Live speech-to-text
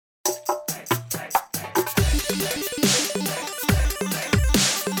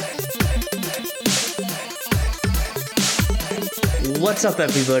What's up,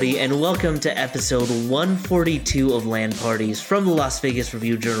 everybody, and welcome to episode 142 of LAN Parties from the Las Vegas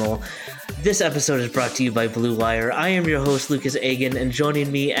Review-Journal. This episode is brought to you by Blue Wire. I am your host, Lucas Agan, and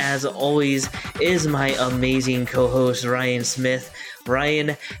joining me, as always, is my amazing co-host, Ryan Smith.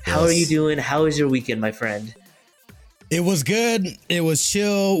 Ryan, how are you doing? How is your weekend, my friend? It was good. It was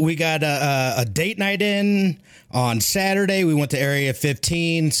chill. We got a date night in on Saturday. We went to Area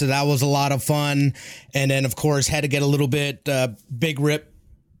 15, so that was a lot of fun. And then, of course, had to get a little bit big rip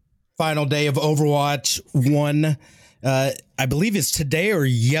final day of Overwatch 1. I believe it's today or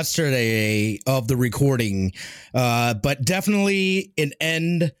yesterday of the recording, but definitely an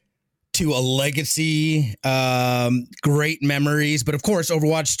end to a legacy, great memories. But of course,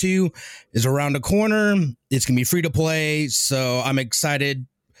 Overwatch 2 is around the corner. It's going to be free to play. So I'm excited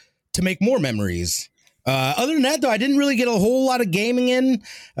to make more memories. Other than that, though, I didn't really get a whole lot of gaming in,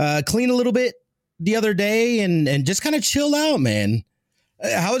 clean a little bit the other day and just kind of chilled out, man.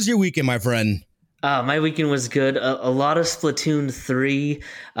 How was your weekend, my friend? My weekend was good. A lot of Splatoon 3.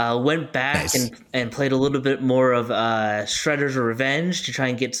 Went back and played a little bit more of Shredder's Revenge to try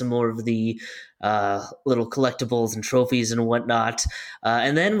and get some more of the little collectibles and trophies and whatnot.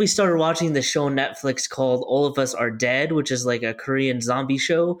 And then we started watching the show on Netflix called All of Us Are Dead, which is like a Korean zombie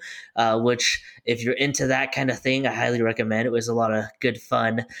show, which if you're into that kind of thing, I highly recommend. It was a lot of good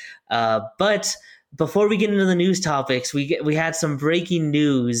fun. But before we get into the news topics, we had some breaking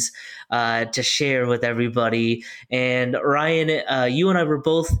news to share with everybody. And Ryan, you and I were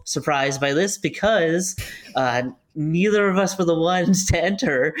both surprised by this because neither of us were the ones to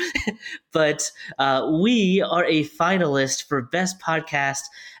enter. But we are a finalist for Best Podcast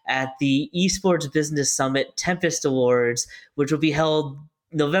at the Esports Business Summit Tempest Awards, which will be held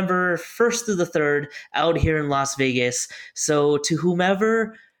November 1st through the 3rd out here in Las Vegas. So to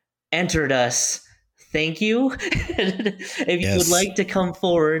whomever entered us, thank you. If you would like to come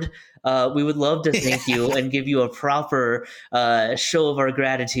forward, we would love to thank you and give you a proper show of our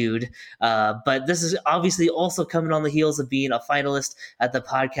gratitude. But this is obviously also coming on the heels of being a finalist at the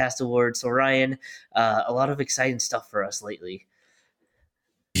Podcast Awards. So Ryan, a lot of exciting stuff for us lately.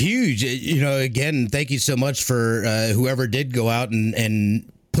 Huge. Again, thank you so much for whoever did go out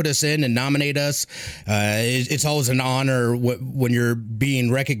and put us in and nominate us. It's always an honor when you're being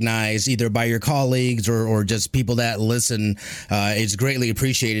recognized either by your colleagues or just people that listen. It's greatly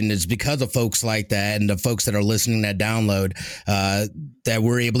appreciated. And it's because of folks like that and the folks that are listening, that download, that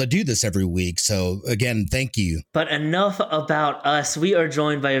we're able to do this every week. So again, thank you. But enough about us. We are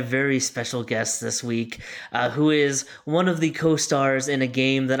joined by a very special guest this week, who is one of the co-stars in a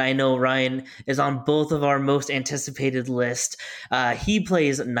game that I know, Ryan, is on both of our most anticipated list. He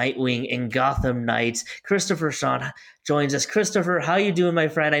plays Nightwing in Gotham Knights. Christopher Sean joins us. Christopher, how you doing, my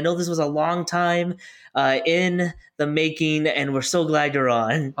friend? I know this was a long time in the making, and we're so glad you're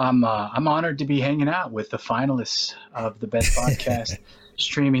on. I'm honored to be hanging out with the finalists of the Best Podcast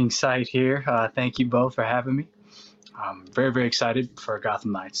streaming site here. Thank you both for having me. I'm very, very excited for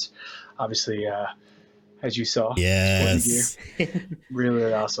Gotham Knights. Obviously, as you saw, yes, really,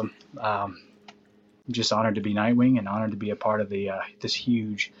 really awesome. I'm just honored to be Nightwing and honored to be a part of the this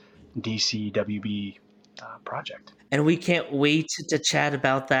huge DC WB project. And we can't wait to chat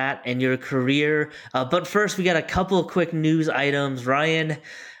about that and your career. But first, we got a couple of quick news items. Ryan,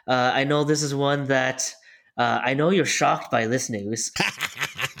 I know this is one that I know you're shocked by this news.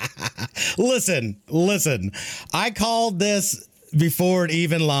 Listen. I called this before it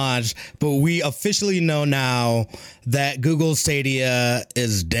even launched, but we officially know now that Google Stadia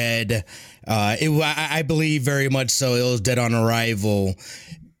is dead. I believe very much so. It was dead on arrival.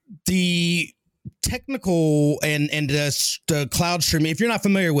 The technical and the cloud streaming, if you're not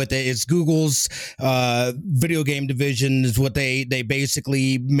familiar with it, it's Google's video game division is what they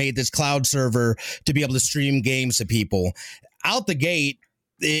basically made this cloud server to be able to stream games to people. Out the gate,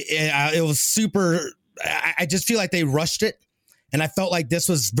 it was super. I just feel like they rushed it. And I felt like this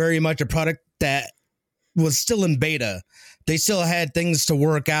was very much a product that was still in beta. They still had things to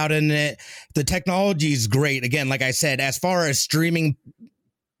work out in it. The technology is great. Again, like I said, as far as streaming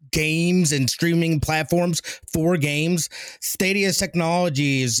games and streaming platforms for games, Stadia's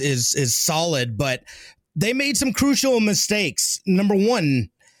technology is solid, but they made some crucial mistakes. Number one,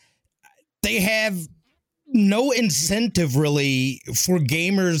 they have no incentive really for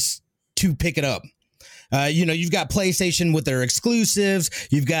gamers to pick it up. You've got PlayStation with their exclusives.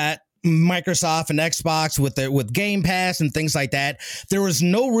 You've got Microsoft and Xbox with Game Pass and things like that. There was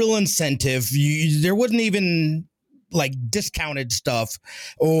no real incentive. There wasn't even like discounted stuff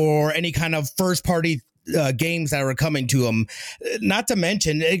or any kind of first party games that were coming to them. Not to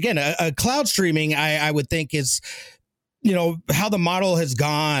mention, again, a cloud streaming, I would think is how the model has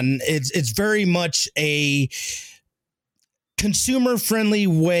gone, it's very much a consumer friendly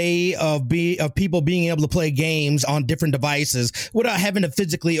way of people being able to play games on different devices without having to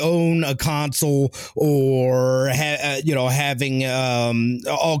physically own a console or having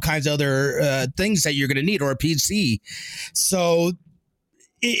all kinds of other things that you're going to need, or a PC. So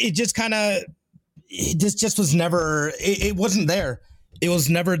it just kind of just was never, it wasn't there. It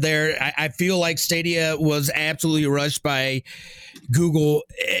was never there. I feel like Stadia was absolutely rushed by Google.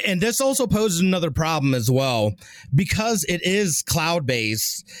 And this also poses another problem as well. Because it is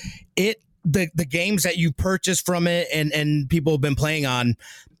cloud-based, the games that you purchase from it and people have been playing on,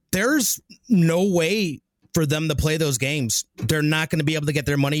 there's no way for them to play those games. They're not going to be able to get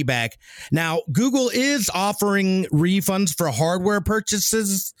their money back. Now, Google is offering refunds for hardware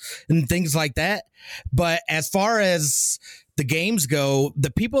purchases and things like that. But as far as the games go,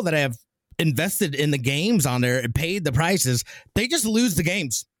 the people that have invested in the games on there and paid the prices, they just lose the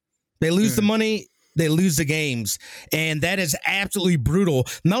games. They lose the money. They lose the games. And that is absolutely brutal.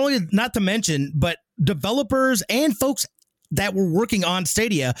 Not to mention, but developers and folks that were working on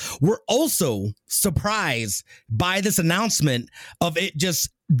Stadia were also surprised by this announcement of it just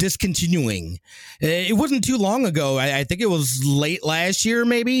discontinuing. It wasn't too long ago. I think it was late last year,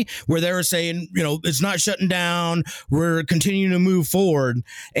 maybe, where they were saying, it's not shutting down. We're continuing to move forward.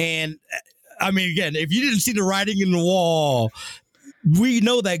 And I mean, again, if you didn't see the writing in the wall, we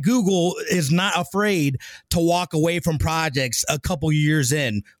know that Google is not afraid to walk away from projects a couple years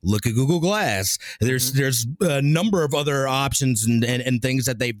in. Look at Google Glass. There's a number of other options and things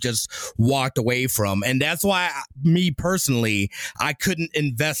that they've just walked away from. And that's why me personally, I couldn't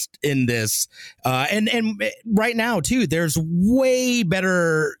invest in this. And right now too, there's way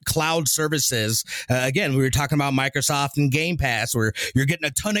better cloud services. Again, we were talking about Microsoft and Game Pass, where you're getting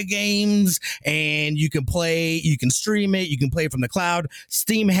a ton of games and you can stream it, you can play from the cloud.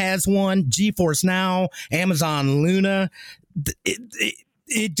 Steam has one, GeForce Now, Amazon Luna.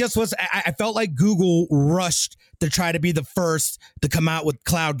 It just was, I felt like Google rushed to try to be the first to come out with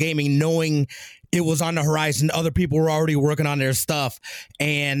cloud gaming, knowing it was on the horizon. Other people were already working on their stuff.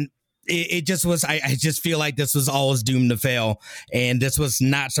 And it just was, I just feel like this was always doomed to fail. And this was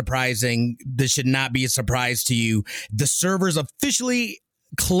not surprising. This should not be a surprise to you. The servers officially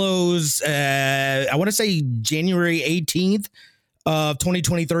close, I want to say January 18th. Of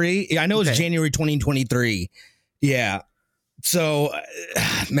 2023. I know it's January 2023. Yeah. So,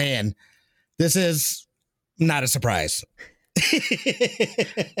 man, this is not a surprise.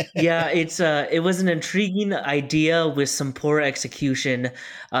 Yeah, it was an intriguing idea with some poor execution.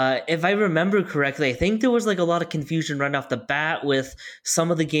 If I remember correctly, I think there was like a lot of confusion right off the bat with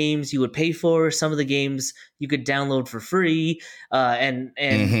some of the games you would pay for, some of the games you could download for free, and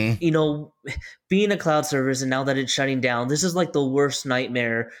being a cloud service, and now that it's shutting down, this is like the worst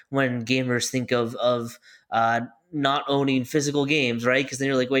nightmare when gamers think of not owning physical games, right? Because then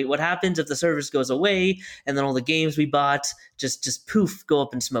you're like, wait, what happens if the service goes away and then all the games we bought just poof, go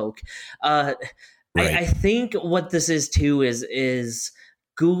up in smoke? Right. I think what this is too is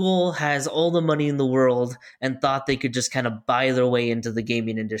Google has all the money in the world and thought they could just kind of buy their way into the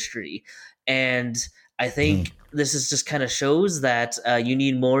gaming industry. And I think this is just kind of shows that you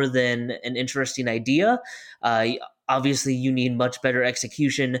need more than an interesting idea. Obviously, you need much better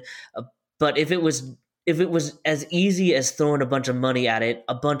execution. But if it was as easy as throwing a bunch of money at it,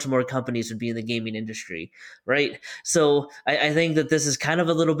 a bunch more companies would be in the gaming industry, right? So I think that this is kind of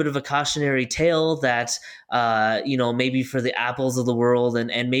a little bit of a cautionary tale that, maybe for the Apples of the world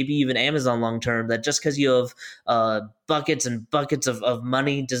and maybe even Amazon long term, that just because you have buckets and buckets of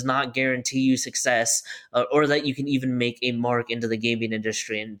money does not guarantee you success, or that you can even make a mark into the gaming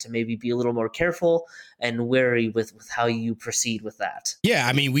industry, and to maybe be a little more careful and wary with how you proceed with that. Yeah,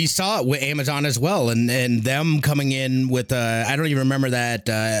 I mean, we saw it with Amazon as well, and them coming in with, I don't even remember that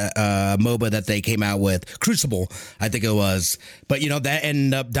MOBA that they came out with, Crucible, I think it was. But, that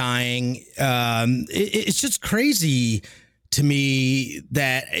ended up dying. It's just crazy to me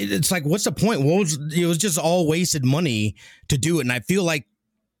that it's like, what's the point? It was just all wasted money to do it. And I feel like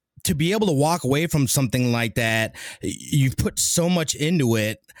to be able to walk away from something like that, you've put so much into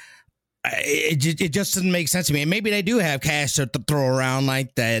it. It just doesn't make sense to me. And maybe they do have cash to throw around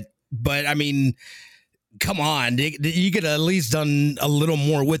like that. But I mean, come on, you could have at least done a little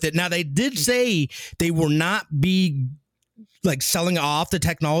more with it. Now, they did say they will not be like selling off the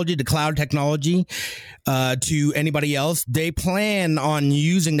technology, the cloud technology, to anybody else. They plan on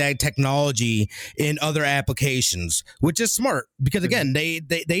using that technology in other applications, which is smart because, again, they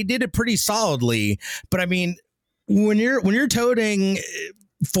did it pretty solidly. But I mean, when you're toting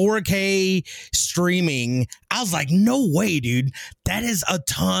 4K streaming. I was like, no way, dude. That is a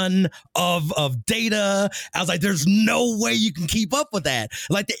ton of data. I was like, there's no way you can keep up with that.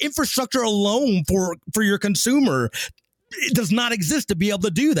 Like the infrastructure alone for your consumer, it does not exist to be able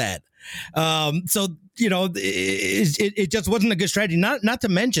to do that. So, you know, it just wasn't a good strategy. Not to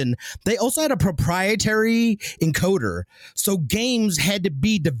mention, they also had a proprietary encoder. So games had to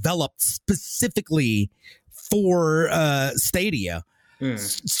be developed specifically for Stadia.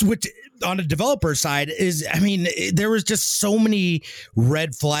 Which on the developer side is, I mean, there was just so many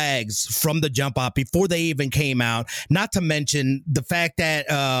red flags from the jump off before they even came out. Not to mention the fact that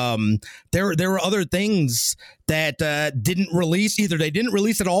there were other things that didn't release. Either they didn't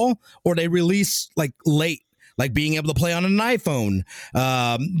release at all, or they released like late. Like being able to play on an iPhone.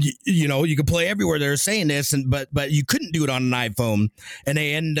 You know, you could play everywhere. They're saying this, but you couldn't do it on an iPhone, and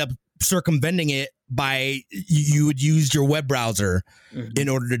they ended up circumventing it by you would use your web browser in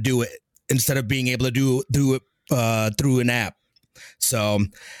order to do it instead of being able to do it through an app. So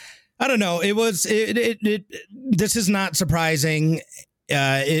I don't know. This is not surprising.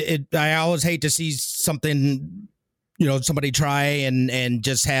 I always hate to see something, you know, somebody try and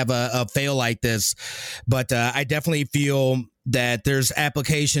just have a fail like this. But I definitely feel that there's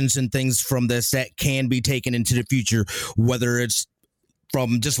applications and things from this that can be taken into the future, whether it's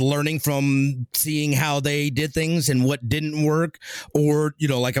from just learning from seeing how they did things and what didn't work, or, you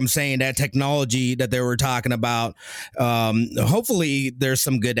know, like I'm saying, that technology that they were talking about. Hopefully there's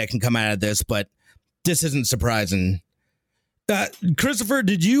some good that can come out of this, but this isn't surprising. Christopher,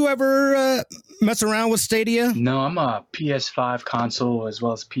 did you ever mess around with Stadia? No, I'm a PS5 console as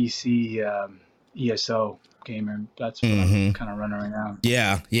well as PC ESO gamer. That's what I'm kind of running around.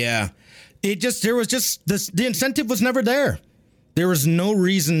 Yeah. There was just this, the incentive was never there. There was no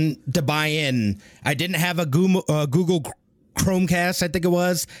reason to buy in. I didn't have a Google Chromecast, I think it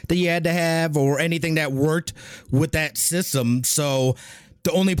was, that you had to have, or anything that worked with that system. So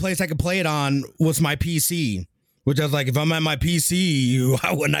the only place I could play it on was my PC, which I was like, if I'm at my PC,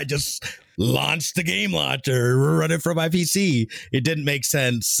 why wouldn't I just launch the game launcher, run it from my PC? It didn't make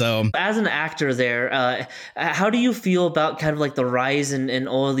sense. So as an actor there, how do you feel about kind of like the rise in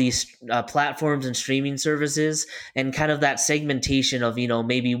all of these platforms and streaming services, and kind of that segmentation of, you know,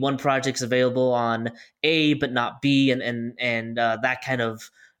 maybe one project's available on A but not B, and that kind of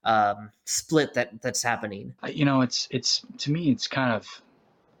split that's happening? You know, it's to me, it's kind of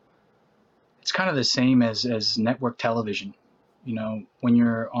the same as network television. You know, when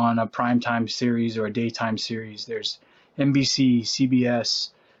you're on a primetime series or a daytime series, there's NBC,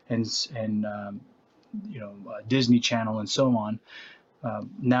 CBS, and Disney Channel and so on.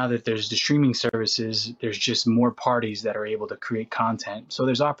 Now that there's the streaming services, there's just more parties that are able to create content. So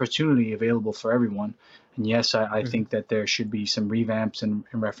there's opportunity available for everyone. And yes, I think that there should be some revamps in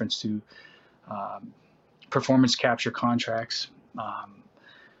reference to performance capture contracts.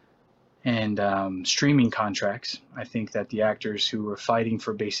 And streaming contracts. I think that the actors who are fighting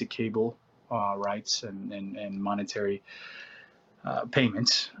for basic cable rights and monetary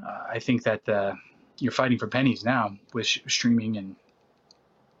payments, I think that you're fighting for pennies now with streaming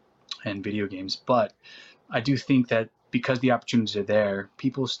and video games. But I do think that because the opportunities are there,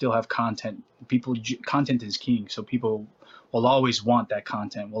 people still have content. Content is king, so people will always want that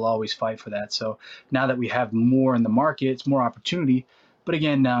content. Will always fight for that. So now that we have more in the market, it's more opportunity. But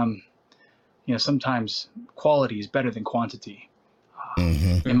again, you know, sometimes quality is better than quantity,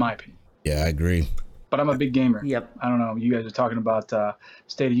 in my opinion. Yeah, I agree. But I'm a big gamer. Yep. I don't know. You guys are talking about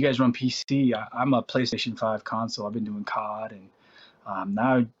Stadia. You guys run PC. I'm a PlayStation 5 console. I've been doing COD, and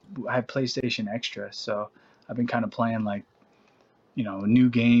now I have PlayStation Extra. So I've been kind of playing, like, you know, a new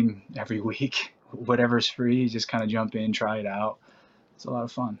game every week. Whatever's free, just kind of jump in, try it out. It's a lot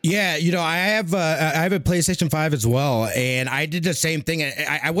of fun. Yeah, you know, I have a PlayStation 5 as well, and I did the same thing.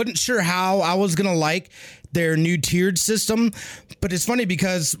 I wasn't sure how I was gonna like their new tiered system, but it's funny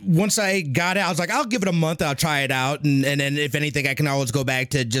because once I got it, I was like, I'll give it a month, I'll try it out, and then if anything, I can always go back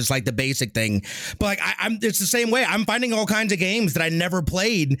to just like the basic thing. But like, it's the same way. I'm finding all kinds of games that I never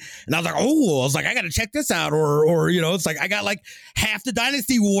played, and I was like, I gotta check this out, or you know, it's like I got like half the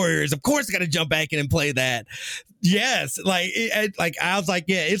Dynasty Warriors. Of course, I gotta jump back in and play that. Yes, like I was like,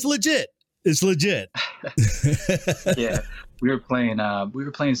 yeah, it's legit. It's legit. Yeah, we were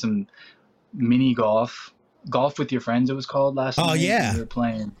playing some mini golf with your friends. It was called last night. Oh yeah, we were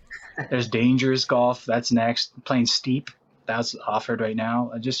playing. There's Dangerous Golf. That's next. Playing Steep. That's offered right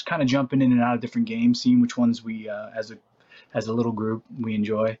now. Just kind of jumping in and out of different games, seeing which ones we as a little group we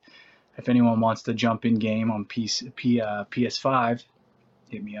enjoy. If anyone wants to jump in game on PS5,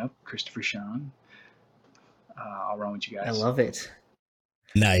 hit me up, Christopher Sean. I'll run with you guys. I love it.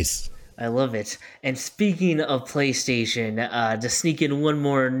 Nice. I love it. And speaking of PlayStation, to sneak in one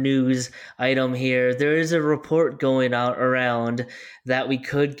more news item here, there is a report going out around that we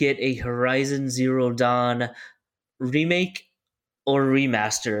could get a Horizon Zero Dawn remake or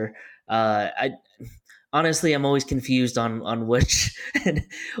remaster. Honestly, I'm always confused on which and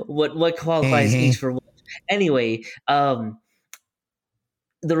what qualifies each for what. Anyway,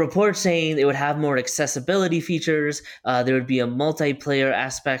 the report saying it would have more accessibility features. There would be a multiplayer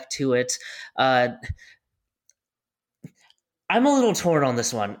aspect to it. I'm a little torn on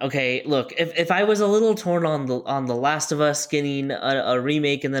this one. Okay, look, if I was a little torn on the Last of Us getting a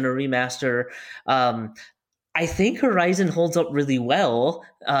remake and then a remaster, I think Horizon holds up really well.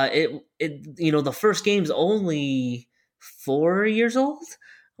 The first game's only 4 years old,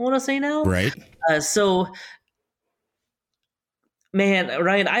 I want to say now. Right. So, man,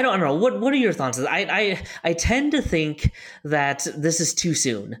 Ryan, I don't know. What are your thoughts? I tend to think that this is too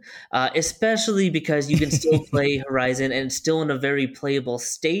soon, especially because you can still play Horizon and it's still in a very playable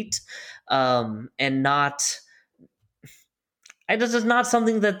state, and not. This is not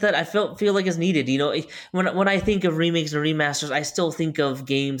something that I feel like is needed. You know, when I think of remakes and remasters, I still think of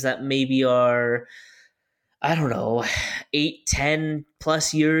games that maybe are, I don't know, 8, 10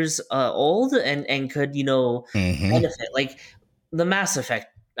 plus years old and could, benefit. Like the Mass Effect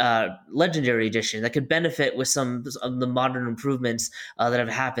Legendary Edition that could benefit with some of the modern improvements that have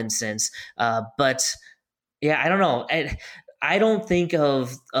happened since. But yeah, I don't know. I don't think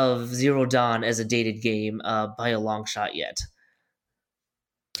of Zero Dawn as a dated game by a long shot yet.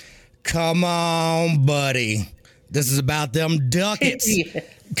 Come on, buddy. This is about them ducats. Yeah.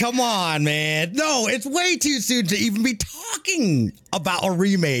 Come on, man. No, it's way too soon to even be talking about a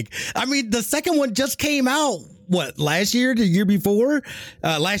remake. I mean, the second one just came out, last year, the year before?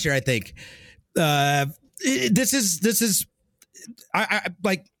 Last year, I think. This is I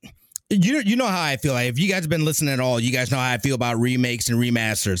like, you know how I feel. Like, if you guys have been listening at all, you guys know how I feel about remakes and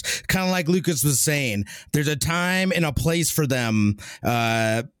remasters. Kind of like Lucas was saying, there's a time and a place for them.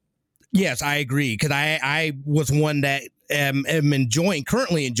 Yes, I agree. Because I was one that am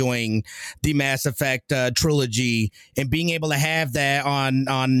currently enjoying the Mass Effect trilogy, and being able to have that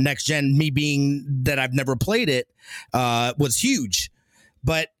on next gen, me being that I've never played it, was huge.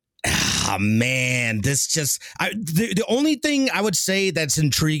 But man, this just the only thing I would say that's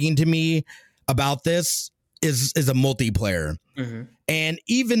intriguing to me about this is a multiplayer. Mm-hmm. And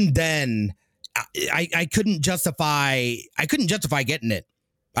even then, I couldn't justify getting it.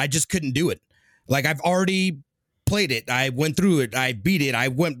 I just couldn't do it. Like, I've already played it. I went through it. I beat it. I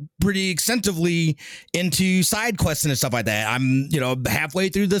went pretty extensively into side quests and stuff like that. I'm, halfway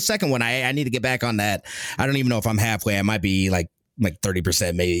through the second one. I need to get back on that. I don't even know if I'm halfway. I might be like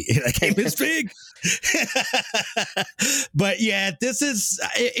 30% maybe. That game is big. But yeah, this is,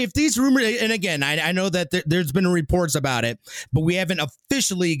 if these rumors, and again, I know that there's been reports about it, but we haven't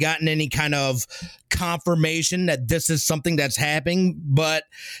officially gotten any kind of confirmation that this is something that's happening. But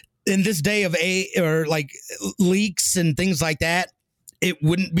in this day of leaks and things like that, it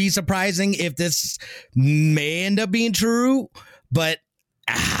wouldn't be surprising if this may end up being true. But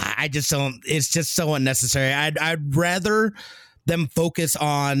I just don't, it's just so unnecessary. I'd rather them focus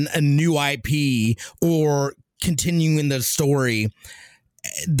on a new IP or continuing the story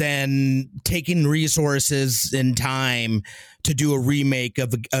than taking resources and time to do a remake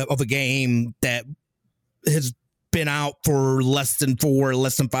of a game that has been out for less than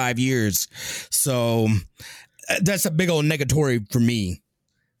 5 years. So that's a big old negatory for me.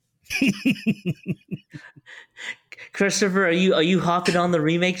 Christopher, are you hopping on the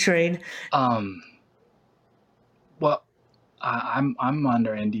remake train? Well, I'm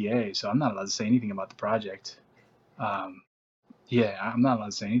under NDA, so I'm not allowed to say anything about the project. Yeah, I'm not allowed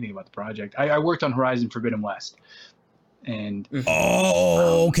to say anything about the project. I worked on Horizon Forbidden West, and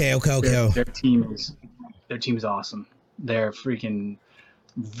okay. Their team is awesome. They're freaking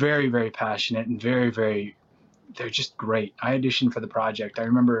very, very passionate and very, very. They're just great. I auditioned for the project. I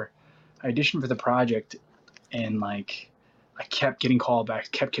remember I auditioned for the project, and I kept getting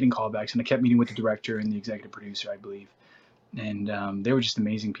callbacks, and I kept meeting with the director and the executive producer, I believe. And they were just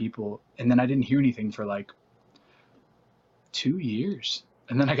amazing people. And then I didn't hear anything for 2 years.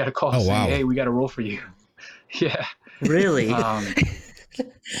 And then I got a call saying, wow, hey, we got a role for you. Yeah. Really?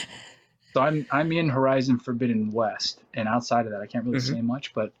 So I'm in Horizon Forbidden West. And outside of that, I can't really say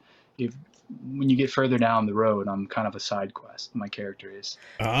much. But when you get further down the road, I'm kind of a side quest. My character is.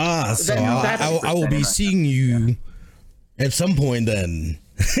 So I will be seeing you at some point then.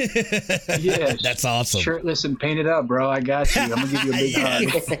 Yeah, that's awesome. Shirtless and painted up, bro. I got you. I'm gonna give you a big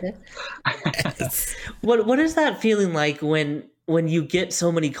hug. What is that feeling like when when you get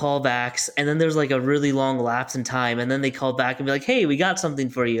so many callbacks and then there's like a really long lapse in time and then they call back and be like, hey, we got something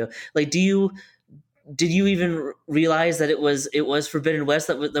for you. Like, did you even realize that it was Forbidden West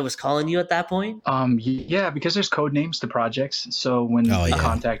that was calling you at that point? Yeah, because there's code names to projects. So when they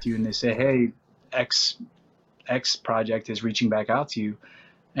contact you and they say, hey, X project is reaching back out to you,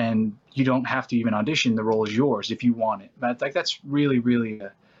 and you don't have to even audition, the role is yours if you want it. But like, that's really, really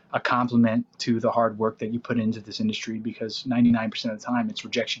a compliment to the hard work that you put into this industry, because 99% of the time it's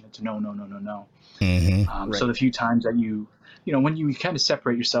rejection. It's no. Mm-hmm. Right. So the few times that when you kind of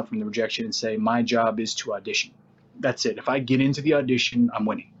separate yourself from the rejection and say, my job is to audition, that's it. If I get into the audition, I'm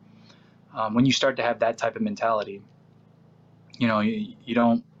winning. When you start to have that type of mentality, you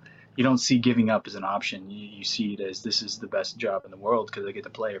don't see giving up as an option. You see it as, this is the best job in the world because I get to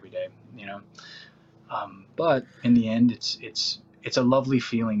play every day, But in the end, it's a lovely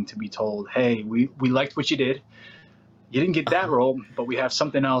feeling to be told, hey, we liked what you did. You didn't get that role, but we have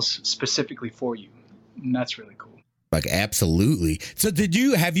something else specifically for you. And that's really cool. Like, absolutely. So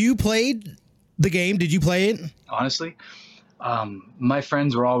have you played the game? Did you play it? Honestly, my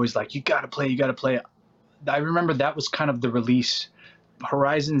friends were always like, you got to play it. I remember that was kind of the release.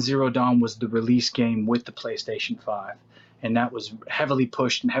 Horizon Zero Dawn was the release game with the PlayStation 5. And that was heavily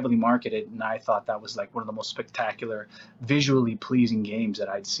pushed and heavily marketed. And I thought that was like one of the most spectacular, visually pleasing games that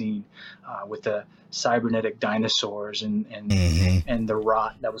I'd seen, with the cybernetic dinosaurs and the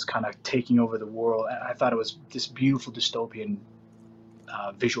rot that was kind of taking over the world. I thought it was this beautiful dystopian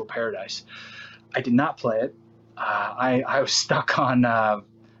visual paradise. I did not play it. I was stuck on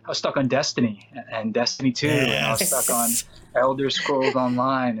Destiny and Destiny 2, and I was stuck on Elder Scrolls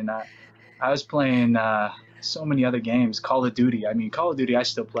Online, and I was playing so many other games. Call of Duty. I mean, Call of Duty I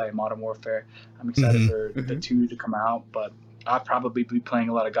still play, Modern Warfare. I'm excited for the 2 to come out, but I'll probably be playing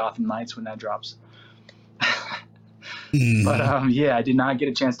a lot of Gotham Knights when that drops. But I did not get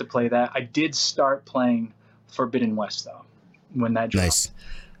a chance to play that. I did start playing Forbidden West though when that dropped. Nice.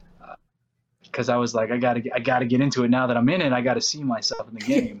 Because I was like, I gotta get into it now that I'm in it. I gotta see myself in the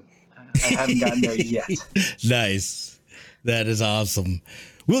game. I haven't gotten there yet. Nice. That is awesome.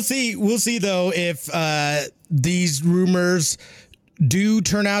 We'll see though if these rumors do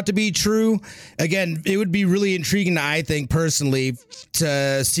turn out to be true. Again, it would be really intriguing, I think personally,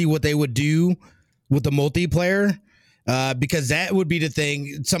 to see what they would do with the multiplayer. Because that would be the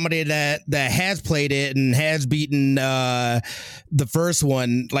thing. Somebody that has played it and has beaten the first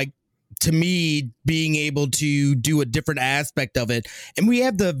one, like, to me, being able to do a different aspect of it. And we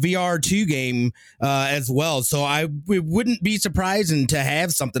have the VR2 game as well. So it wouldn't be surprising to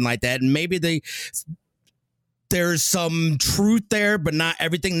have something like that. And maybe there's some truth there, but not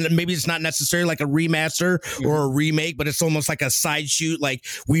everything. Maybe it's not necessarily like a remaster or a remake, but it's almost like a side shoot. Like,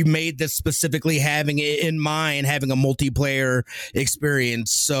 we made this specifically having it in mind, having a multiplayer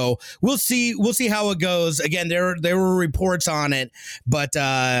experience. So we'll see how it goes. Again, there were reports on it, but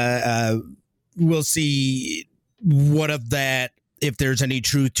we'll see what of that, if there's any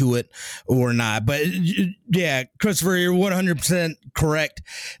truth to it or not. But yeah, Christopher, you're 100% correct.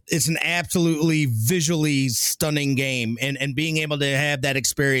 It's an absolutely visually stunning game, and being able to have that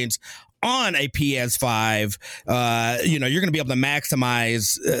experience on a PS5, you're going to be able to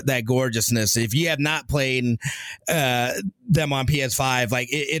maximize that gorgeousness. If you have not played them on PS5, like,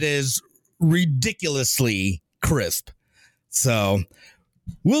 it is ridiculously crisp. So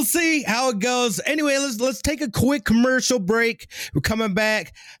we'll see how it goes. Anyway, let's take a quick commercial break. We're coming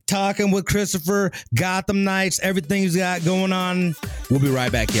back, talking with Christopher, Gotham Knights, everything he's got going on. We'll be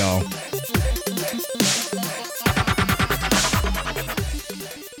right back, y'all.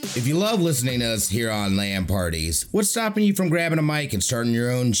 If you love listening to us here on LAN Parties, what's stopping you from grabbing a mic and starting your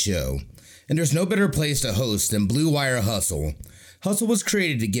own show? And there's no better place to host than Blue Wire Hustle. Hustle was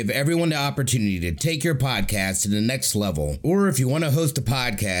created to give everyone the opportunity to take your podcast to the next level. Or if you want to host a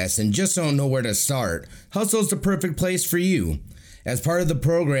podcast and just don't know where to start, Hustle is the perfect place for you. As part of the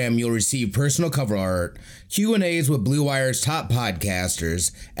program, you'll receive personal cover art, Q&As with Blue Wire's top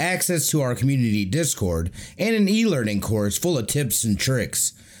podcasters, access to our community Discord, and an e-learning course full of tips and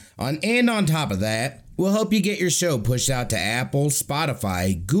tricks. On top of that, we'll help you get your show pushed out to Apple,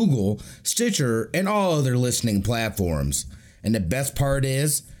 Spotify, Google, Stitcher, and all other listening platforms. And the best part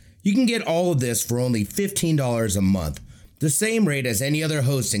is, you can get all of this for only $15 a month, the same rate as any other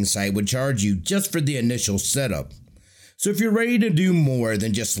hosting site would charge you just for the initial setup. So if you're ready to do more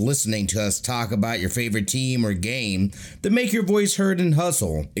than just listening to us talk about your favorite team or game, then make your voice heard and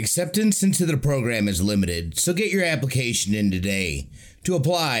hustle. Acceptance into the program is limited, so get your application in today. To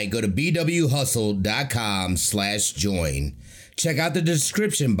apply, go to bwhustle.com/join. Check out the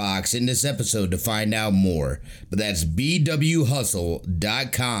description box in this episode to find out more. But that's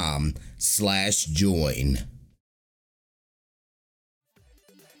bwhustle.com/join.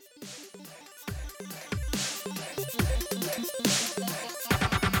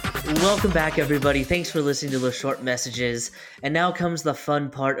 Welcome back, everybody. Thanks for listening to those short messages. And now comes the fun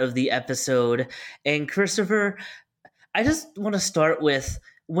part of the episode. And Christopher, I just want to start with,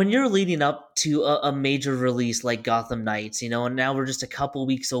 when you're leading up to a major release like Gotham Knights, and now we're just a couple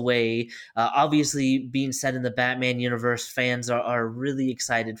weeks away, obviously being set in the Batman universe, fans are really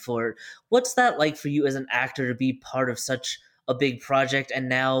excited for it. What's that like for you as an actor to be part of such a big project, and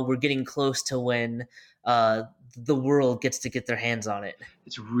now we're getting close to when the world gets to get their hands on it?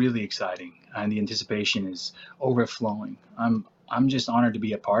 It's really exciting, and the anticipation is overflowing. I'm just honored to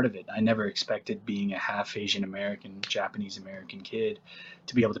be a part of it. I never expected, being a half Asian American, Japanese American kid,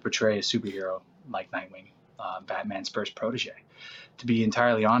 to be able to portray a superhero like Nightwing, Batman's first protege. To be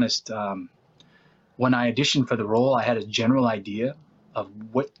entirely honest, when I auditioned for the role, I had a general idea of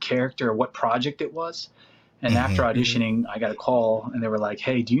what character or what project it was. And after auditioning, I got a call and they were like,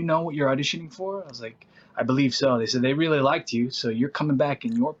 "Hey, do you know what you're auditioning for?" I was like, "I believe so." They said, "They really liked you, so you're coming back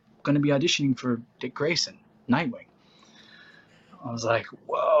and you're going to be auditioning for Dick Grayson, Nightwing." I was like,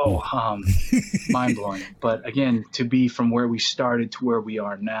 whoa, mind blowing. But again, to be from where we started to where we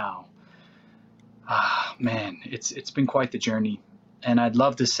are now, man, it's been quite the journey. And I'd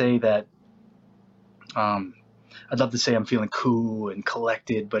love to say that, I'm feeling cool and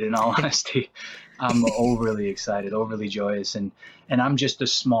collected, but in all honesty, I'm overly excited, overly joyous, and I'm just a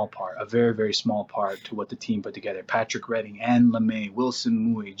small part, a very, very small part to what the team put together. Patrick Redding, Anne LeMay,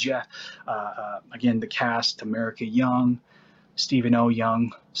 Wilson Mui, Jeff, again, the cast, America Young, Stephen O.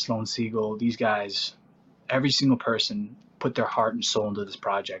 Young, Sloan Siegel, these guys, every single person put their heart and soul into this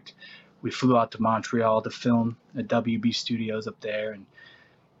project. We flew out to Montreal to film at WB Studios up there, and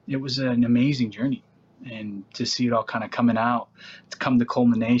it was an amazing journey. And to see it all kind of coming out, to come to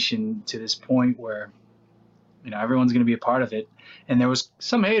culmination to this point where, everyone's going to be a part of it. And there was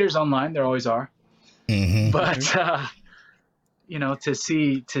some haters online, there always are. But to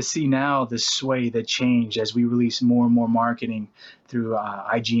see now the sway, the change as we release more and more marketing through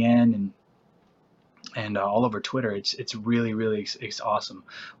IGN and all over Twitter, it's really, really it's awesome.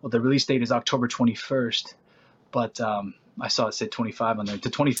 Well, the release date is October 21st, but I saw it said 25 on there. The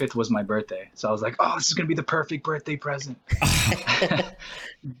 25th was my birthday, so I was like, "Oh, this is gonna be the perfect birthday present."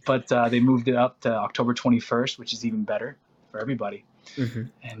 But they moved it up to October 21st, which is even better for everybody.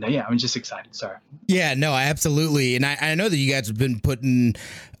 And I'm just excited. Sorry. Yeah, no, absolutely. And I know that you guys have been putting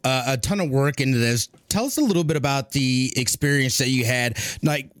a ton of work into this. Tell us a little bit about the experience that you had,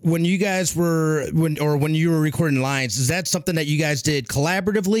 like when you guys were when you were recording lines. Is that something that you guys did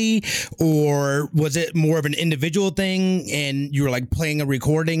collaboratively, or was it more of an individual thing and you were like playing a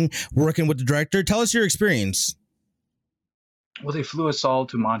recording, working with the director? Tell us your experience. Well, they flew us all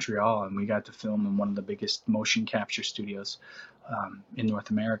to Montreal, and we got to film in one of the biggest motion capture studios in North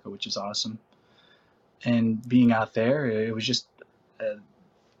America, which is awesome. And being out there, it was just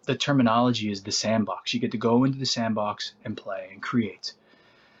the terminology is the sandbox. You get to go into the sandbox and play and create.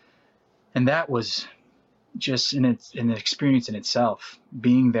 And that was just an experience in itself.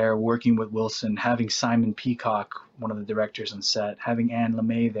 Being there, working with Wilson, having Simon Peacock, one of the directors on set, having Anne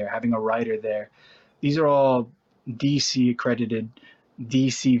LeMay there, having a writer there. These are all DC accredited,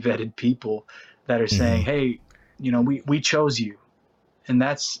 DC vetted people that are saying, "Hey, we chose you." And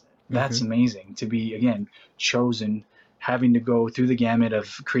that's amazing to be, again, chosen, having to go through the gamut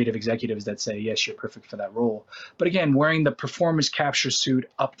of creative executives that say, "Yes, you're perfect for that role." But again, wearing the performance capture suit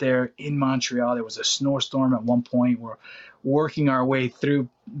up there in Montreal, there was a snowstorm at one point. We're working our way through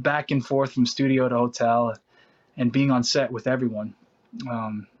back and forth from studio to hotel and being on set with everyone.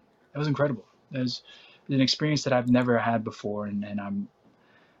 It was incredible. It was an experience that I've never had before, and I'm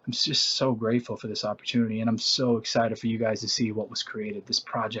just so grateful for this opportunity, and I'm so excited for you guys to see what was created. This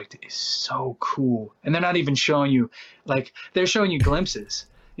project is so cool, and they're not even showing you, like, they're showing you glimpses.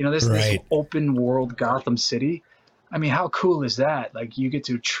 This open world Gotham City. I mean, how cool is that? Like, you get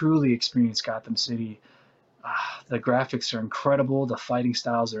to truly experience Gotham City. The graphics are incredible. The fighting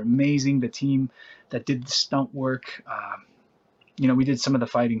styles are amazing. The team that did the stunt work, we did some of the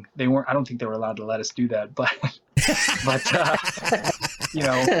fighting. I don't think they were allowed to let us do that, but I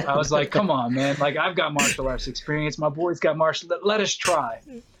was like, "Come on, man. Like, I've got martial arts experience. My boys got let us try."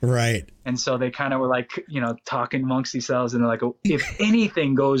 Right. And so they kind of were like, talking amongst themselves, and they're like, "Oh, if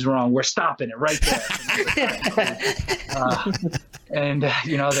anything goes wrong, we're stopping it right there." And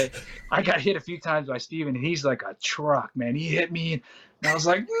I got hit a few times by Steven, and he's like a truck, man. He hit me, and I was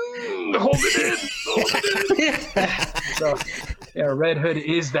like, hold it in. So, yeah, Red Hood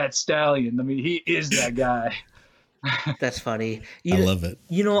is that stallion. I mean, he is that guy. That's funny. I love it.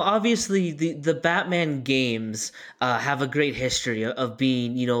 Obviously the Batman games have a great history of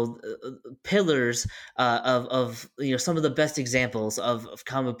being, pillars of some of the best examples of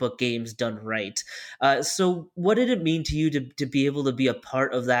comic book games done right. So what did it mean to you to be able to be a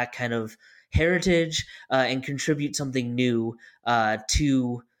part of that kind of heritage and contribute something new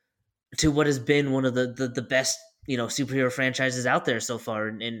to what has been one of the best superhero franchises out there so far,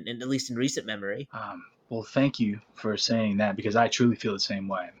 in at least in recent memory? Well, thank you for saying that, because I truly feel the same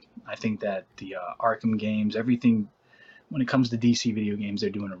way. I think that the Arkham games, everything, when it comes to DC video games, they're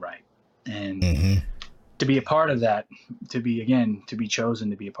doing it right. And to be a part of that, to be chosen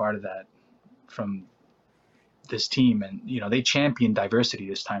to be a part of that from this team, and they champion diversity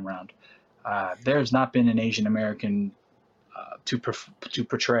this time around. There has not been an Asian American to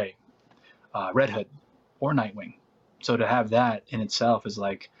portray Red Hood or Nightwing. So to have that in itself is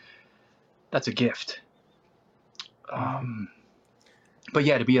that's a gift. But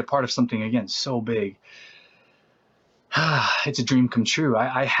yeah, to be a part of something again so big, it's a dream come true.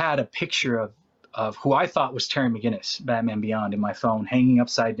 I had a picture of who I thought was Terry McGinnis, Batman Beyond, in my phone, hanging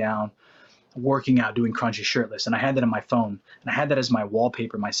upside down, working out, doing crunches shirtless, and I had that in my phone, and I had that as my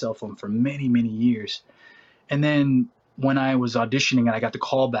wallpaper, my cell phone, for many, many years. And then when I was auditioning and I got the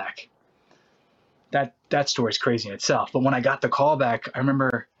call back, that story is crazy in itself. But when I got the call back, I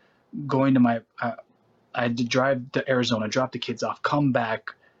remember going to I had to drive to Arizona, drop the kids off, come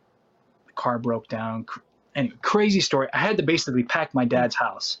back, the car broke down. Anyway, crazy story. I had to basically pack my dad's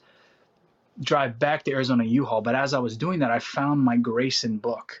house, drive back to Arizona U-Haul. But as I was doing that, I found my Grayson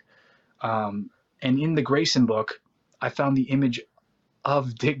book. And in the Grayson book, I found the image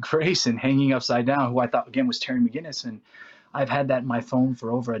of Dick Grayson hanging upside down, who I thought, again, was Terry McGinnis. And I've had that in my phone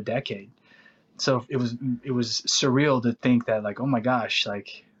for over a decade. So it was surreal to think that, oh my gosh,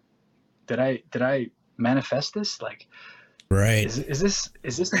 did I manifest this? Right. Is this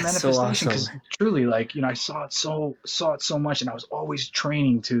the manifestation? Because so awesome. Truly, I saw it so much, and I was always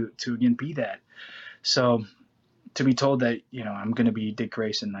training to again be that. So to be told that I'm going to be Dick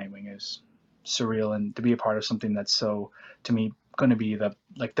Grayson Nightwing is surreal, and to be a part of something that's so, to me, going to be the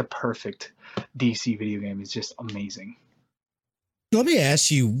perfect DC video game is just amazing. Let me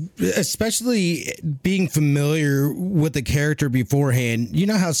ask you, especially being familiar with the character beforehand, you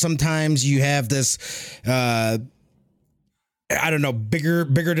know how sometimes you have this, I don't know, bigger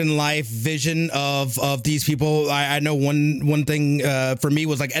than life vision of these people. I know one thing for me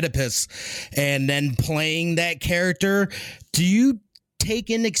was Oedipus, and then playing that character. Do you take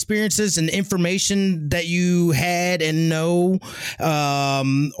in experiences and information that you had and know,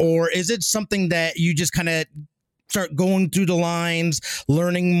 or is it something that you just kind of start going through the lines,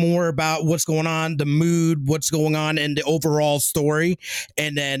 learning more about what's going on, the mood, what's going on in the overall story,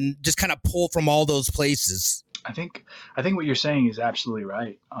 and then just kind of pull from all those places? I think what you're saying is absolutely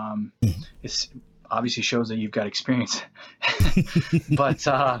right. It's obviously shows that you've got experience, but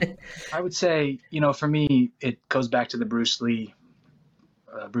I would say, for me, it goes back to the Bruce Lee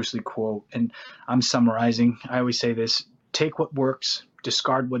quote, and I'm summarizing. I always say this: take what works,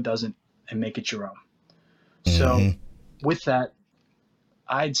 discard what doesn't, and make it your own. So with that,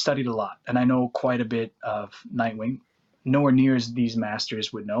 I'd studied a lot, and I know quite a bit of Nightwing, nowhere near as these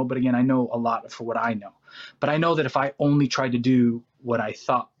masters would know. But again, I know a lot for what I know. But I know that if I only tried to do what I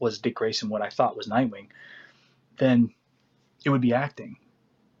thought was Dick Grayson, what I thought was Nightwing, then it would be acting.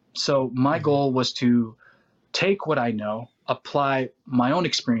 So my goal was to take what I know, apply my own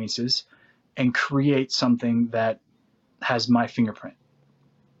experiences, and create something that has my fingerprint,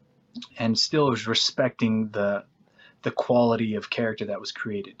 and still is respecting the quality of character that was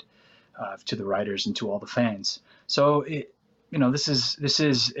created to the writers and to all the fans. So this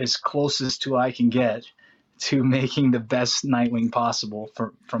is as closest to I can get to making the best Nightwing possible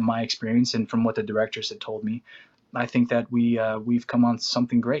from my experience and from what the directors had told me. I think that we've come on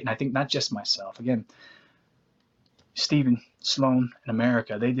something great, and I think not just myself. Again, Steven, Sloan, and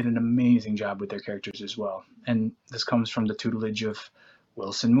America, they did an amazing job with their characters as well. And this comes from the tutelage of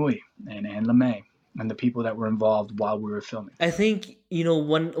Wilson Mui and Anne LeMay and the people that were involved while we were filming. I think,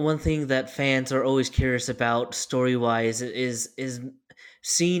 one thing that fans are always curious about story-wise is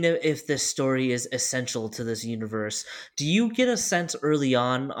seeing if this story is essential to this universe. Do you get a sense early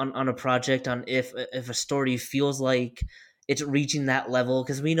on a project on if a story feels like it's reaching that level?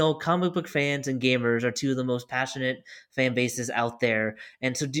 Because we know comic book fans and gamers are two of the most passionate fan bases out there.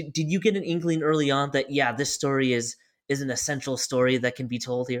 And so did you get an inkling early on that, yeah, this story is is an essential story that can be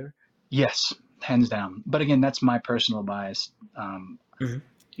told here? Yes, hands down. But again, that's my personal bias.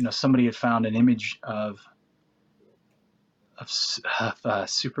 Somebody had found an image of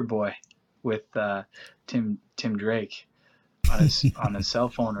Superboy with Tim Drake on his cell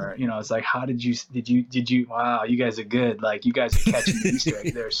phone, or it's like, how did you wow, you guys are good, like you guys are catching the Easter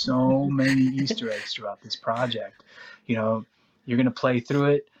eggs. There's so many Easter eggs throughout this project. You're gonna play through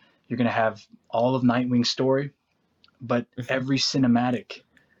it, you're gonna have all of Nightwing's story, but every cinematic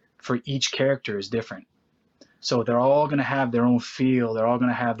for each character is different. So they're all going to have their own feel. They're all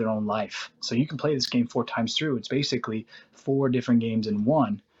going to have their own life. So you can play this game 4 times through. It's basically 4 different games in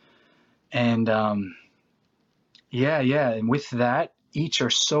one. And and with that, each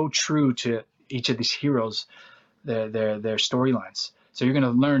are so true to each of these heroes, their storylines. So you're going to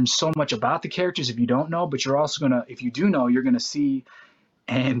learn so much about the characters if you don't know, but you're also going to, if you do know, you're going to see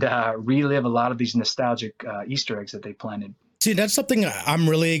and relive a lot of these nostalgic Easter eggs that they planted. See, that's something I'm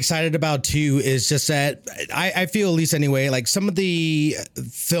really excited about too, is just that I feel, at least anyway, like some of the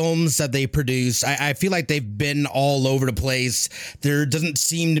films that they produce, I feel like they've been all over the place. There doesn't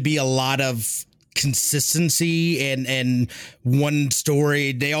seem to be a lot of consistency and one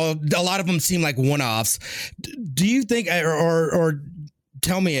story. A lot of them seem like one-offs. Do you think, or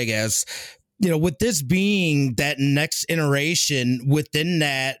tell me, I guess, with this being that next iteration within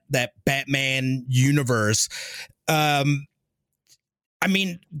that Batman universe, I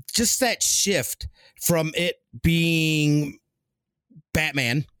mean, just that shift from it being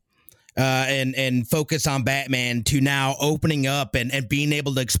Batman and focus on Batman to now opening up and being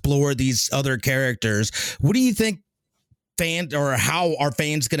able to explore these other characters. What do you think fans, or how are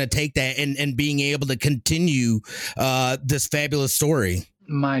fans going to take that and being able to continue this fabulous story?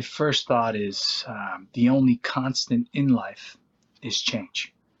 My first thought is the only constant in life is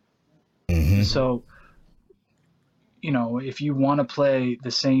change. So, if you want to play the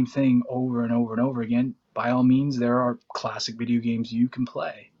same thing over and over and over again, by all means, there are classic video games you can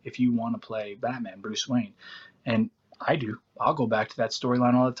play if you want to play Batman, Bruce Wayne. And I do. I'll go back to that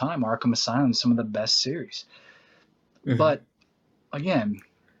storyline all the time. Arkham Asylum is some of the best series. But again,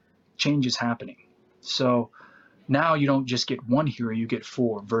 change is happening. So now you don't just get one hero, you get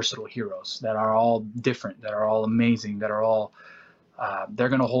 4 versatile heroes that are all different, that are all amazing, that are all they're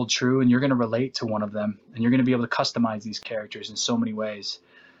going to hold true, and you're going to relate to one of them, and you're going to be able to customize these characters in so many ways.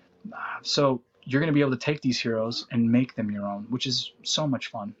 So you're going to be able to take these heroes and make them your own, which is so much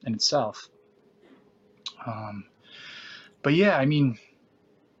fun in itself. But yeah, I mean,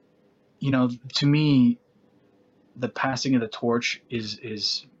 to me, the passing of the torch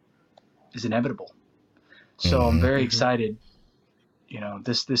is inevitable. So I'm very excited.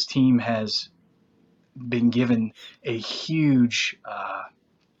 This team has been given a huge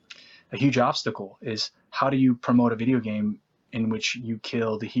obstacle. Is how do you promote a video game in which you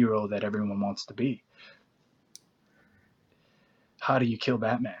kill the hero that everyone wants to be? How do you kill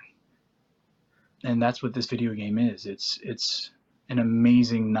Batman? And that's what this video game is. It's an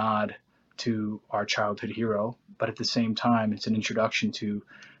amazing nod to our childhood hero, but at the same time, it's an introduction to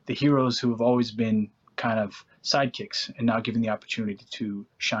the heroes who have always been kind of sidekicks and now given the opportunity to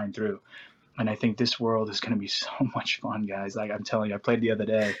shine through. And I think this world is going to be so much fun, guys. Like I'm telling you, I played the other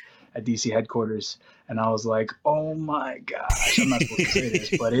day at DC headquarters, and I was like, oh my gosh, I'm not supposed to say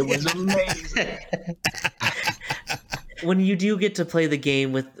this, but it was amazing. When you do get to play the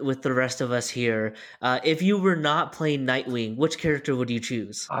game with the rest of us here, if you were not playing Nightwing, which character would you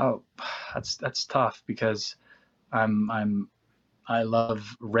choose? Oh, that's tough, because I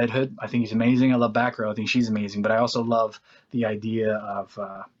love Red Hood. I think he's amazing. I love Batgirl. I think she's amazing. But I also love the idea of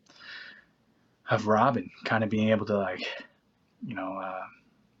Robin kind of being able to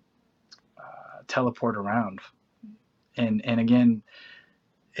teleport around, and again,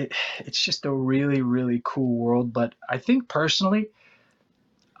 it's just a really, really cool world. But I think personally,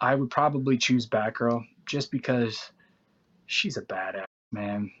 I would probably choose Batgirl just because she's a badass,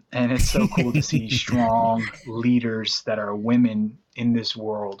 man, and it's so cool to see strong leaders that are women in this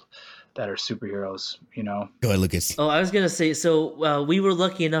world that are superheroes. Go ahead, Lucas. Oh, I was gonna say, so we were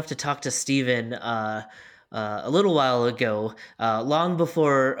lucky enough to talk to Steven a little while ago, long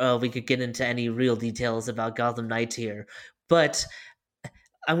before we could get into any real details about Gotham Knights here. But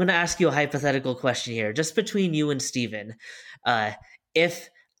I'm going to ask you a hypothetical question here, just between you and Steven. If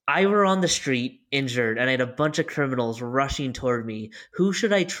I were on the street injured and I had a bunch of criminals rushing toward me, who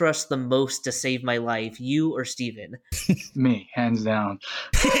should I trust the most to save my life, you or Steven? Me, hands down.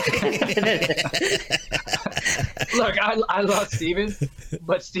 Look, I love Steven,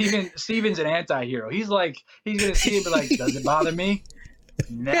 but Steven's an anti-hero. He's going to see it and be like, does it bother me?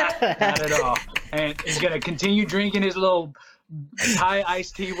 Nah, not at all. and he's gonna continue drinking his little Thai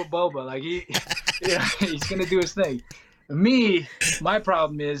iced tea with boba. Like he's gonna do his thing. Me, my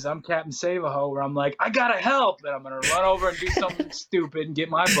problem is I'm Captain Save-A-Ho, where I'm like, I gotta help, and I'm gonna run over and do something stupid and get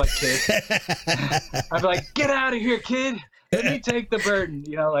my butt kicked. I'm like, get out of here, kid. Let me take the burden.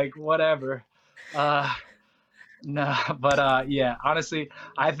 Like whatever. No, but yeah, honestly,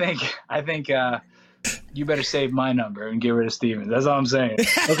 I think you better save my number and get rid of Stevens. That's all I'm saying.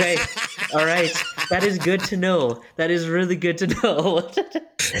 Okay. All right. That is good to know. That is really good to know.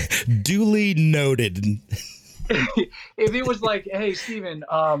 Duly noted. If it was like, hey, Steven,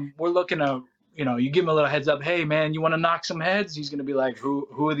 we're looking to, you give him a little heads up. Hey, man, you want to knock some heads? He's going to be like,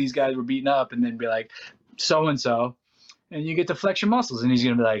 who are these guys we're beating up? And then be like, so-and-so. And you get to flex your muscles. And he's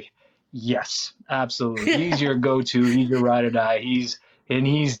going to be like, yes, absolutely. He's your go-to. He's your ride or die. He's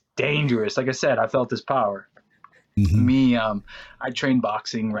dangerous. Like I said, I felt his power. Mm-hmm. Me, I trained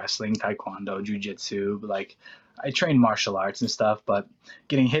boxing, wrestling, taekwondo, jiu-jitsu. Like, I trained martial arts and stuff, but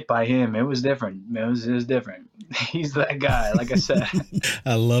getting hit by him, it was different. It was different. He's that guy, like I said.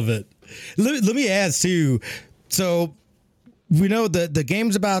 I love it. Let me ask too. So we know the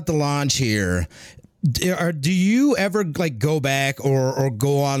game's about to launch here. Do you ever like go back or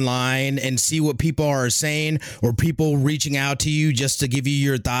go online and see what people are saying, or people reaching out to you just to give you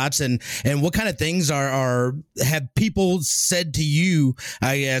your thoughts, and what kind of things are have people said to you,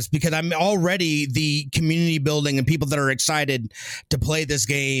 I guess, because I'm already the community building and people that are excited to play this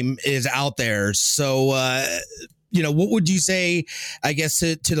game is out there. So, what would you say, I guess,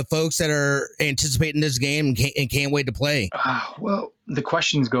 to the folks that are anticipating this game and can't wait to play? Well, the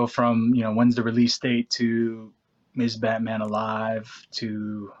questions go from, when's the release date to is Batman alive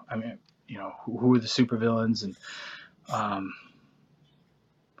to, who are the supervillains? And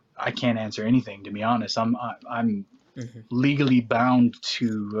I can't answer anything, to be honest. I'm mm-hmm. legally bound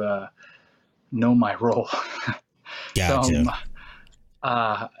to know my role. Gotcha.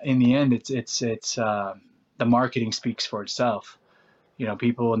 So, in the end, it's the marketing speaks for itself.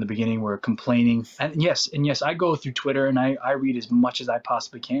 People in the beginning were complaining, and yes, I go through Twitter and I read as much as I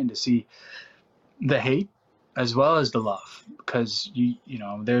possibly can to see the hate as well as the love, because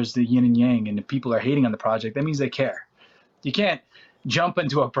there's the yin and yang, and if people are hating on the project, that means they care. You can't jump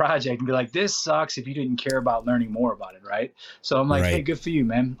into a project and be like, this sucks, if you didn't care about learning more about it, right? So I'm like, right. Hey, good for you,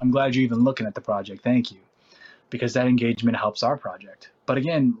 man. I'm glad you're even looking at the project. Thank you, because that engagement helps our project. But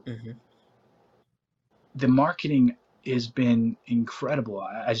again, mm-hmm. the marketing has been incredible.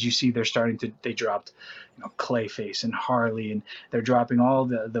 As you see, they dropped, Clayface and Harley, and they're dropping all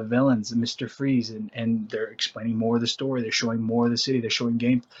the villains, Mr. Freeze, and they're explaining more of the story. They're showing more of the city. They're showing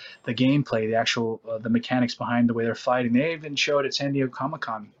the gameplay, the actual, the mechanics behind the way they're fighting. They even showed at San Diego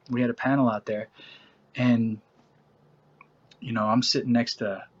Comic-Con. We had a panel out there, and, I'm sitting next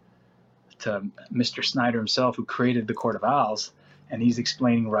to Mr. Snyder himself, who created the Court of Owls, and he's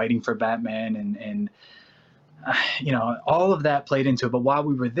explaining writing for Batman and all of that played into it. But while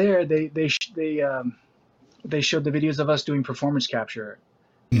we were there, they showed the videos of us doing performance capture,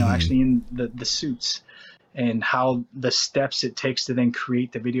 mm-hmm. actually in the suits, and how the steps it takes to then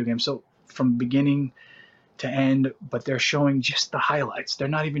create the video game. So from beginning to end, but they're showing just the highlights. They're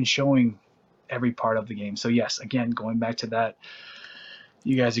not even showing every part of the game. So yes, again, going back to that,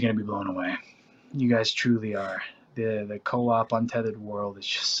 you guys are going to be blown away. You guys truly are. The co-op Untethered world is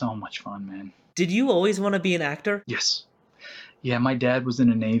just so much fun, man. Did you always want to be an actor? Yes. Yeah, my dad was in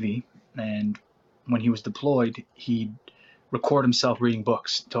the Navy, and when he was deployed, he'd record himself reading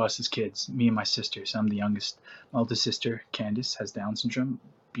books to us as kids, me and my sisters. I'm the youngest. My older sister, Candace, has Down syndrome,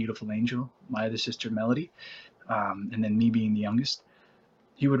 beautiful angel. My other sister, Melody, and then me being the youngest.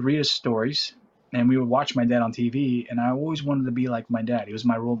 He would read us stories, and we would watch my dad on TV, and I always wanted to be like my dad. He was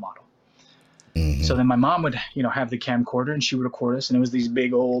my role model. Mm-hmm. So then my mom would, have the camcorder, and she would record us, and it was these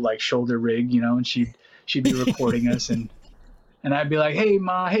big old shoulder rig, and she'd be recording us, and I'd be like, hey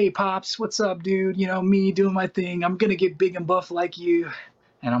Ma, hey Pops, what's up, dude? Me doing my thing. I'm gonna get big and buff like you,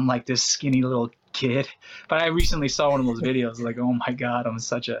 and I'm like this skinny little kid. But I recently saw one of those videos, like, oh my God, I'm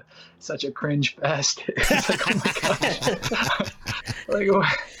such a cringe fest. It's like, oh my gosh,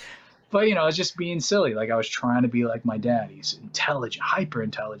 but it's just being silly. Like I was trying to be like my dad. He's intelligent, hyper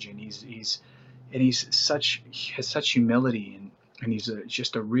intelligent. He has such humility, and he's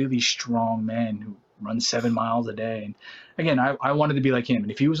just a really strong man who runs 7 miles a day. And again, I wanted to be like him.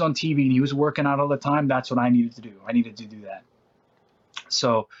 And if he was on TV and he was working out all the time, that's what I needed to do. I needed to do that.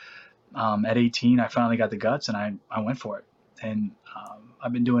 So at 18, I finally got the guts, and I went for it. And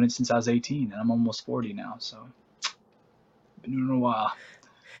I've been doing it since I was 18, and I'm almost 40 now. So I've been doing it a while.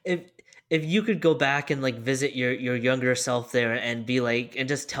 If you could go back and visit your younger self there and be like, and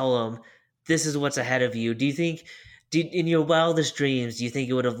just tell him, this is what's ahead of you. Do you think, in your wildest dreams, do you think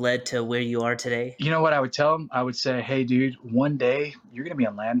it would have led to where you are today? You know what I would tell him? I would say, hey, dude, one day you're going to be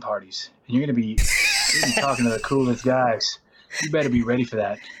on LAN parties and you're going to be talking to the coolest guys. You better be ready for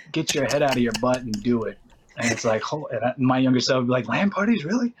that. Get your head out of your butt and do it. And it's like, my younger self would be like, LAN parties,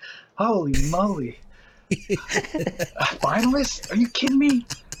 really? Holy moly. Finalists? Are you kidding me?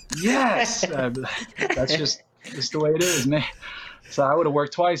 Yes. That's just the way it is, man. So I would have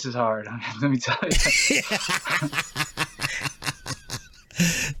worked twice as hard. Let me tell you.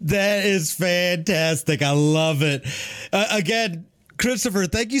 That is fantastic. I love it. Again, Christopher,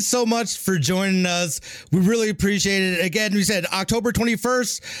 thank you so much for joining us. We really appreciate it. Again, we said October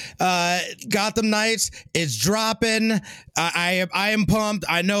 21st, Gotham Knights is dropping. I am pumped.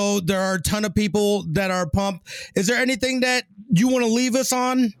 I know there are a ton of people that are pumped. Is there anything that you want to leave us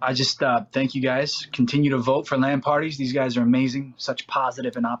on? I just thank you guys. Continue to vote for LAN parties. These guys are amazing. Such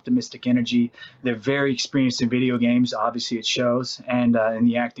positive and optimistic energy. They're very experienced in video games. Obviously, it shows, and in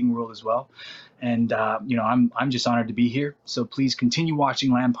the acting world as well. And, I'm just honored to be here. So please continue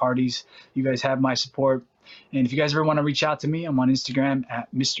watching LAN parties. You guys have my support. And if you guys ever want to reach out to me, I'm on Instagram at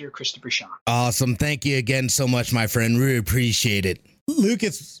Mr. Christopher Sean. Awesome. Thank you again so much, my friend. Really appreciate it.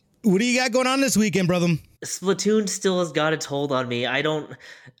 Lucas, what do you got going on this weekend, brother? Splatoon still has got its hold on me.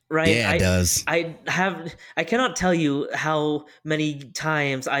 Yeah, it does. I cannot tell you how many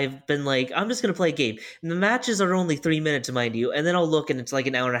times I've been like, I'm just going to play a game. And the matches are only 3 minutes, mind you. And then I'll look and it's like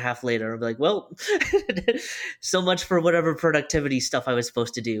an hour and a half later. I'll be like, well, so much for whatever productivity stuff I was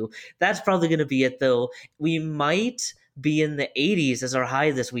supposed to do. That's probably going to be it, though. We might be in the 80s as our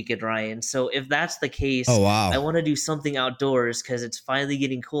high this weekend, Ryan. So if that's the case, oh, wow. I want to do something outdoors because it's finally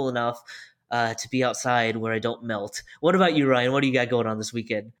getting cool enough to be outside where I don't melt. What about you, Ryan? What do you got going on this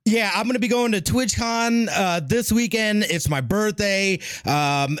weekend? Yeah, I'm going to be going to TwitchCon this weekend. It's my birthday.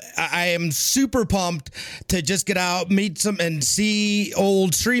 I am super pumped to just get out, meet some, and see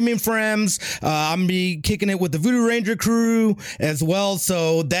old streaming friends. I'm going to be kicking it with the Voodoo Ranger crew as well.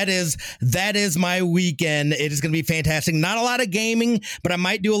 So that is my weekend. It is going to be fantastic. Not a lot of gaming, but I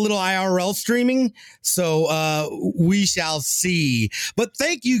might do a little IRL streaming. So we shall see. But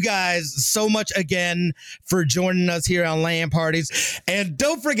thank you guys so much again for joining us here on LAN Parties. And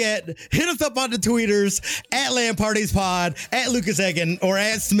don't forget, hit us up on the tweeters at LAN Parties Pod, at Lucas Egan, or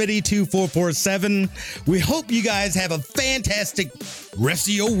at Smitty2447. We hope you guys have a fantastic rest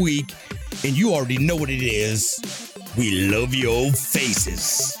of your week. And you already know what it is. We love your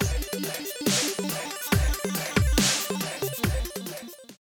faces.